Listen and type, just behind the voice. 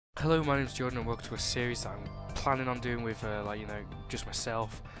Hello, my name's Jordan, and welcome to a series that I'm planning on doing with, just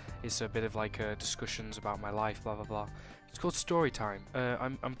myself. It's a bit of discussions about my life, blah blah blah. It's called Story Time.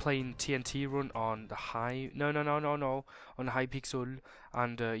 I'm playing TNT Run on the high, no, on the high pixel,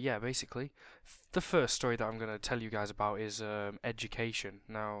 and yeah, basically, the first story that I'm gonna tell you guys about is education.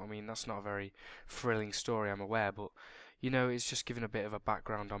 Now, I mean that's not a very thrilling story, I'm aware, but it's just giving a bit of a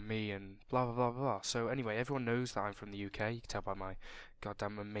background on me and blah blah blah blah. So anyway, everyone knows that I'm from the UK. You can tell by my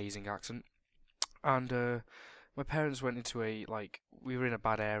goddamn amazing accent. And my parents went into we were in a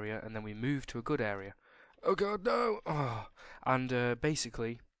bad area, and then we moved to a good area. Oh god, no! Oh. And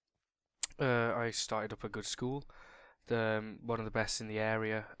basically, I started up a good school, one of the best in the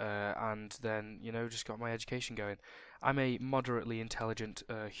area, and then just got my education going. I'm a moderately intelligent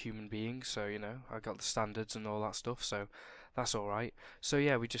human being, so I got the standards and all that stuff, so that's all right. So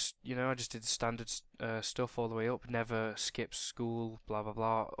yeah, we just I just did the standard stuff all the way up, never skipped school, blah blah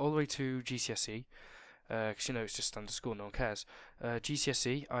blah, all the way to GCSE, because it's just standard school, no one cares.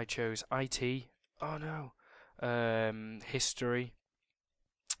 GCSE, I chose IT. Oh no, history,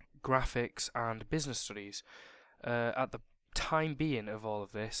 graphics, and business studies. At the time being of all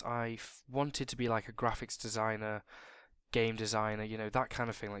of this, I wanted to be like a graphics designer, game designer, that kind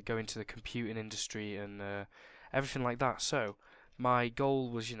of thing, like go into the computing industry and everything like that. So my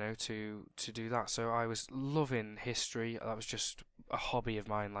goal was, to do that. So I was loving history. That was just a hobby of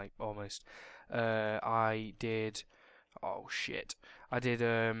mine, like almost. I did, oh shit, I did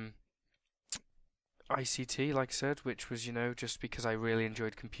ICT, like I said, which was, just because I really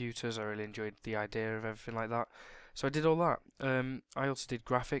enjoyed computers, I really enjoyed the idea of everything like that. So I did all that. I also did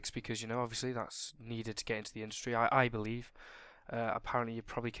graphics because, obviously that's needed to get into the industry, I believe. Apparently you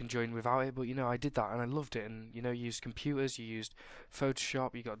probably can join without it, but, I did that and I loved it. And, you used computers, you used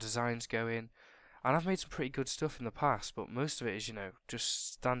Photoshop, you got designs going. And I've made some pretty good stuff in the past, but most of it is,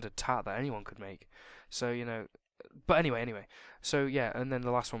 just standard tat that anyone could make. So, but anyway. So yeah, and then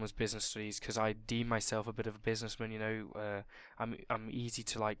the last one was business studies because I deem myself a bit of a businessman. I'm easy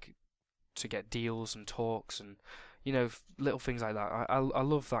to to get deals and talks and little things like that. I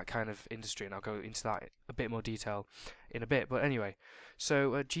love that kind of industry, and I'll go into that a bit more detail in a bit. But anyway,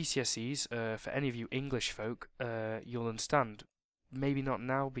 so GCSEs, for any of you English folk, you'll understand. Maybe not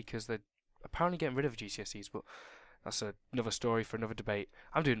now because they're apparently getting rid of GCSEs, but that's another story for another debate.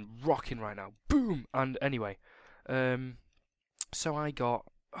 I'm doing rocking right now. Boom! And anyway, so I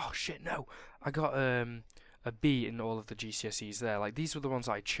got, oh shit, no, I got a B in all of the GCSEs there. Like these were the ones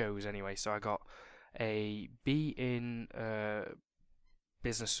I chose anyway. So I got a B in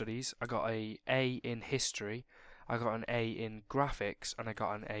business studies. I got A in history. I got an A in graphics, and I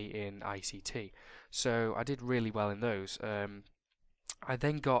got an A in ICT. So I did really well in those. I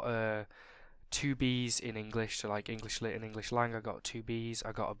then got two Bs in English, so like English Lit and English Lang. I got two Bs.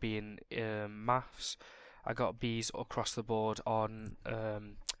 I got a B in maths. I got Bs across the board on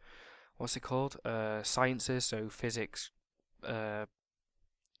what's it called? Sciences, so physics,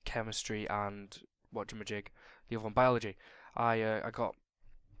 chemistry, and whatchamajig, the other one, biology. I got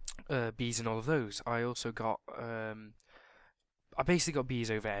Bs in all of those. I also got I basically got Bs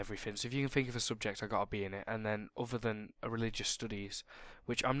over everything. So if you can think of a subject, I got a B in it. And then other than religious studies,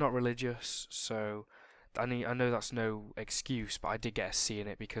 which I'm not religious, so I know that's no excuse, but I did get a C in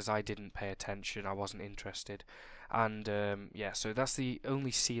it because I didn't pay attention. I wasn't interested, and yeah, so that's the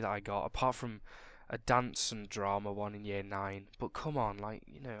only C that I got, apart from a dance and drama one in year 9. But come on,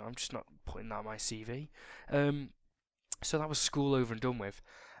 I'm just not putting that on my CV. So that was school over and done with.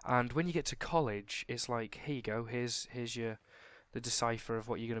 And when you get to college, it's like, here you go, here's your the decipher of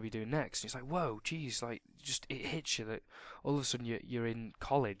what you're going to be doing next. And it's like, whoa, geez, just it hits you that all of a sudden you're in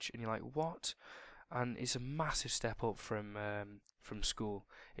college, and you're like, what? And it's a massive step up from school,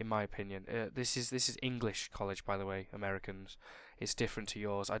 in my opinion. This is English college, by the way, Americans. It's different to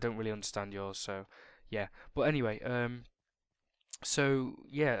yours. I don't really understand yours, so yeah. But anyway, so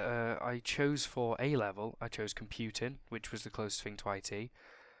yeah, I chose for A level. I chose computing, which was the closest thing to IT.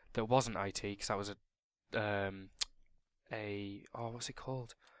 That wasn't IT because that was a what's it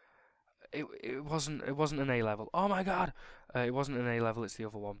called? It wasn't an A level. Oh my god, it wasn't an A level. It's the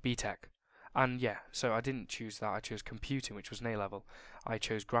other one, B Tech. And yeah, so I didn't choose that. I chose computing, which was an A level. I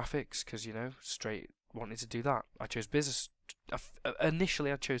chose graphics because straight wanted to do that. I chose business.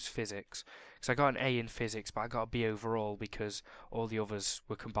 Initially, I chose physics because I got an A in physics, but I got a B overall because all the others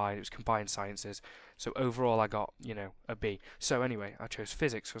were combined. It was combined sciences. So overall, I got a B. So anyway, I chose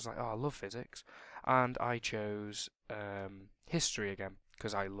physics. I was like, oh, I love physics, and I chose history again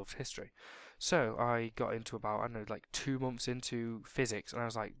because I loved history. So I got into about, I don't know, like 2 months into physics, and I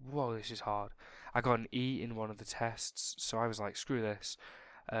was like, whoa, this is hard. I got an E in one of the tests, so I was like, screw this.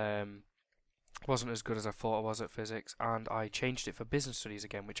 Wasn't as good as I thought I was at physics, and I changed it for business studies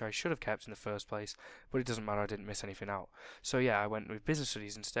again, which I should have kept in the first place, but it doesn't matter, I didn't miss anything out. So yeah, I went with business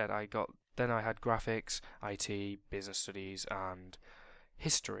studies instead. Then I had graphics, IT, business studies, and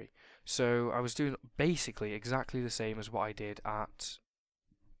history. So I was doing basically exactly the same as what I did at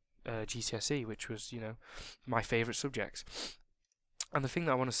GCSE, which was, my favourite subjects. And the thing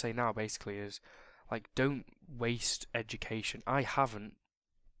that I want to say now basically is, like, don't waste education. I haven't,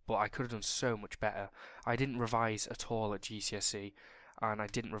 but I could have done so much better. I didn't revise at all at GCSE, and I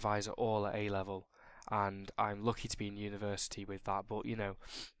didn't revise at all at A level, and I'm lucky to be in university with that. But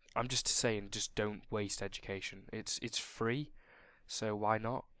I'm just saying, just don't waste education. It's free, so why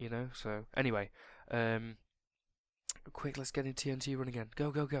not? So anyway, quick, let's get into TNT run again.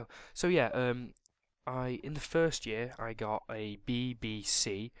 Go go go. So yeah, I in the first year I got a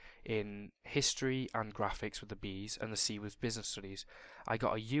BBC in history and graphics with the B's, and the C was business studies. I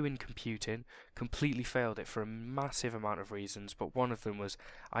got a U in computing, completely failed it for a massive amount of reasons, but one of them was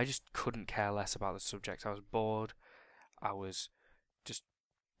I just couldn't care less about the subject. I was bored. I was just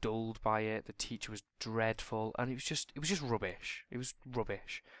dulled by it. The teacher was dreadful, and it was just rubbish. It was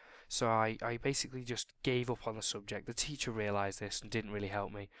rubbish. So I basically just gave up on the subject. The teacher realised this and didn't really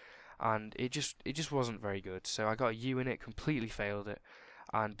help me, and it just wasn't very good. So I got a U in it, completely failed it,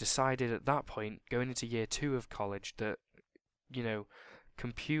 and decided at that point, going into year two of college, that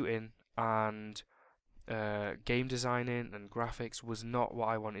computing and game designing and graphics was not what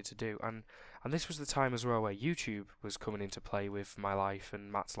I wanted to do. And this was the time as well where YouTube was coming into play with my life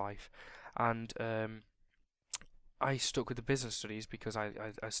and Matt's life, and I stuck with the business studies because I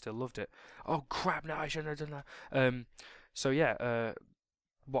still loved it. Oh crap! No, I shouldn't have done that. So yeah,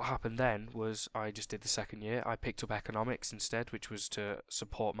 what happened then was I just did the second year. I picked up economics instead, which was to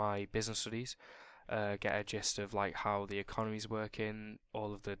support my business studies, get a gist of like how the economy's working,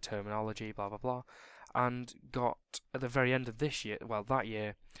 all of the terminology, blah blah blah, and got at the very end of this year, well that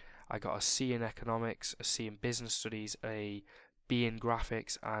year, I got a C in economics, a C in business studies, a B in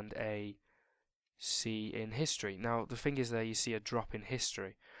graphics, and a C in history. Now the thing is, there you see a drop in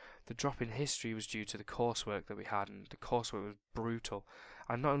history. The drop in history was due to the coursework that we had, and the coursework was brutal.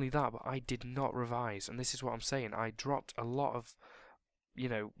 And not only that, but I did not revise, and this is what I'm saying. I dropped a lot of,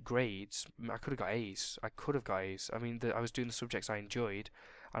 grades. I could have got A's. I could have got A's. I mean, I was doing the subjects I enjoyed,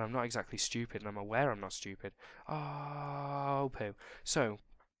 and I'm not exactly stupid, and I'm aware I'm not stupid. Oh, poo. So,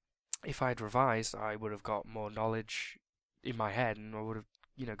 if I'd revised, I would have got more knowledge in my head, and I would have,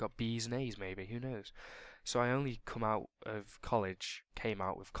 got B's and A's maybe. Who knows? So I only came out with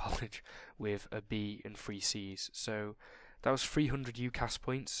college with a B and three C's. So that was 300 UCAS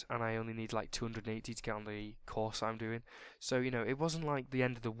points, and I only need like 280 to get on the course I'm doing. So it wasn't like the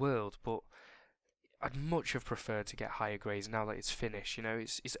end of the world, but I'd much have preferred to get higher grades now that it's finished.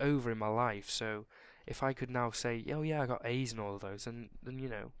 It's over in my life. So if I could now say, oh yeah, I got A's in all of those, then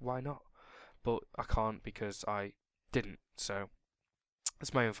why not? But I can't because I didn't. So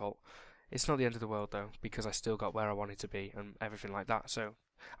it's my own fault. It's not the end of the world though, because I still got where I wanted to be and everything like that. So,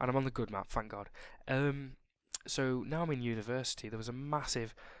 and I'm on the good map, thank God. So now I'm in university. There was a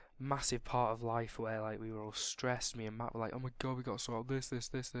massive, massive part of life where like we were all stressed. Me and Matt were like, "Oh my God, we got to sort out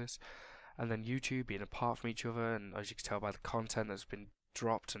this," and then YouTube being apart from each other, and as you can tell by the content that's been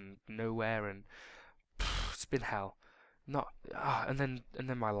dropped and nowhere, and it's been hell. Not and then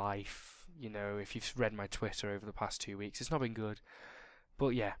my life. If you've read my Twitter over the past 2 weeks, it's not been good. But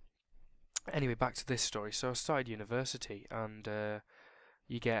yeah. Anyway, back to this story. So I started university, and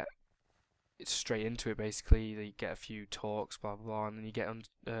you get straight into it. Basically, you get a few talks, blah blah blah, and then you get on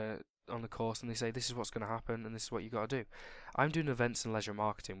the course, and they say this is what's going to happen, and this is what you got to do. I'm doing events and leisure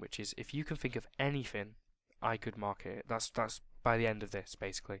marketing, which is if you can think of anything, I could market it. That's by the end of this,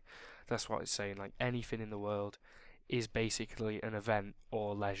 basically. That's what it's saying. Like anything in the world is basically an event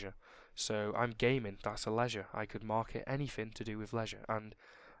or leisure. So I'm gaming. That's a leisure. I could market anything to do with leisure, and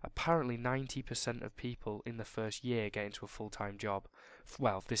apparently 90% of people in the first year get into a full-time job.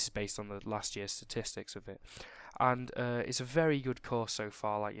 Well, this is based on the last year's statistics of it. And it's a very good course so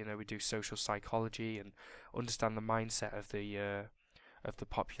far. Like, we do social psychology and understand the mindset of the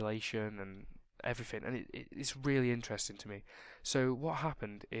population and everything. And it's really interesting to me. So what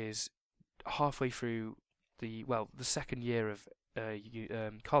happened is halfway through the second year of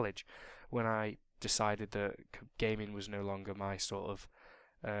college, when I decided that gaming was no longer my sort of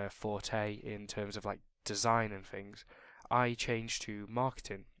forte in terms of like design and things, I changed to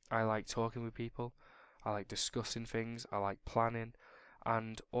marketing. I like talking with people, I like discussing things, I like planning,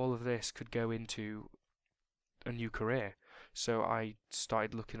 and all of this could go into a new career. So I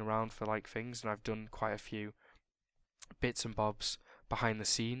started looking around for like things, and I've done quite a few bits and bobs behind the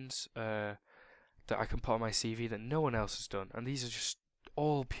scenes that I can put on my CV that no one else has done, and these are just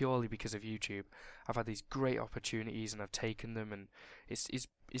all purely because of YouTube. I've had these great opportunities and I've taken them, and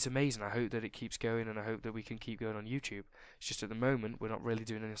it's amazing. I hope that it keeps going, and I hope that we can keep going on YouTube. It's just at the moment we're not really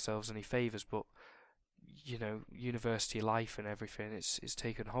doing ourselves any favors, but you know, university life and everything, it's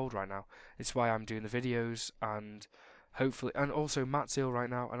taken hold right now. It's why I'm doing the videos, and hopefully, and also Matt's ill right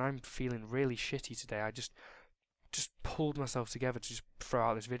now, and I'm feeling really shitty today. I just pulled myself together to just throw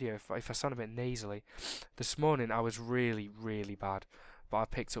out this video. If I sound a bit nasally, this morning I was really, really bad, but I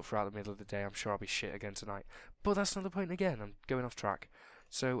picked up throughout the middle of the day. I'm sure I'll be shit again tonight, but that's not the point again. I'm going off track.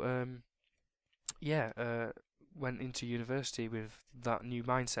 So, yeah, went into university with that new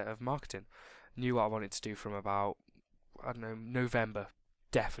mindset of marketing. Knew what I wanted to do from about, I don't know, November,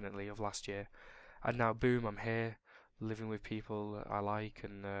 definitely, of last year. And now, boom, I'm here, living with people that I like,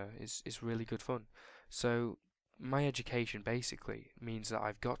 and it's really good fun. So, my education basically means that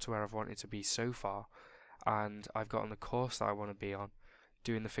I've got to where I've wanted to be so far, and I've got on the course that I want to be on,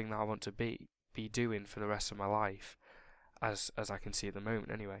 doing the thing that I want to be doing for the rest of my life, as I can see at the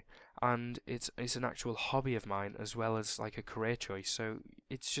moment anyway. And it's an actual hobby of mine as well as like a career choice. So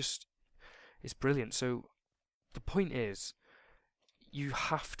it's brilliant. So the point is, you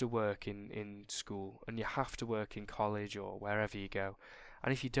have to work in school, and you have to work in college or wherever you go.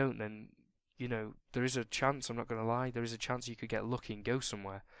 And if you don't, then you know there is a chance. I'm not going to lie. There is a chance you could get lucky and go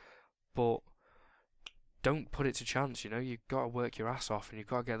somewhere, but don't put it to chance. You know, you've got to work your ass off, and you've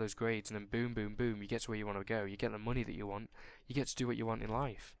got to get those grades, and then boom, boom, boom, you get to where you want to go. You get the money that you want. You get to do what you want in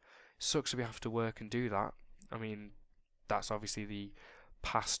life. Sucks if you have to work and do that. I mean, that's obviously the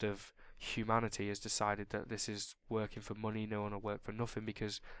past of humanity has decided that this is working for money. No one will work for nothing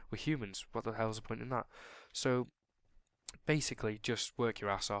because we're humans. What the hell's the point in that? So basically, just work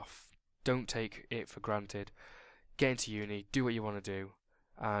your ass off. Don't take it for granted. Get into uni, do what you want to do,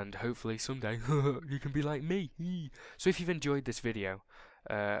 and hopefully someday you can be like me. So if you've enjoyed this video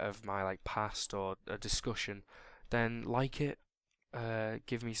of my like past or a discussion, then like it.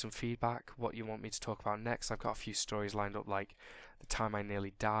 Give me some feedback. What you want me to talk about next? I've got a few stories lined up, like the time I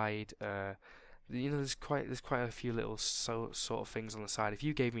nearly died. You know, there's quite a few little sort of things on the side. If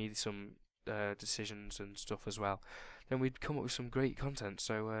you gave me some decisions and stuff as well, then we'd come up with some great content.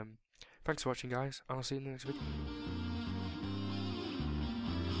 So thanks for watching, guys, and I'll see you in the next video.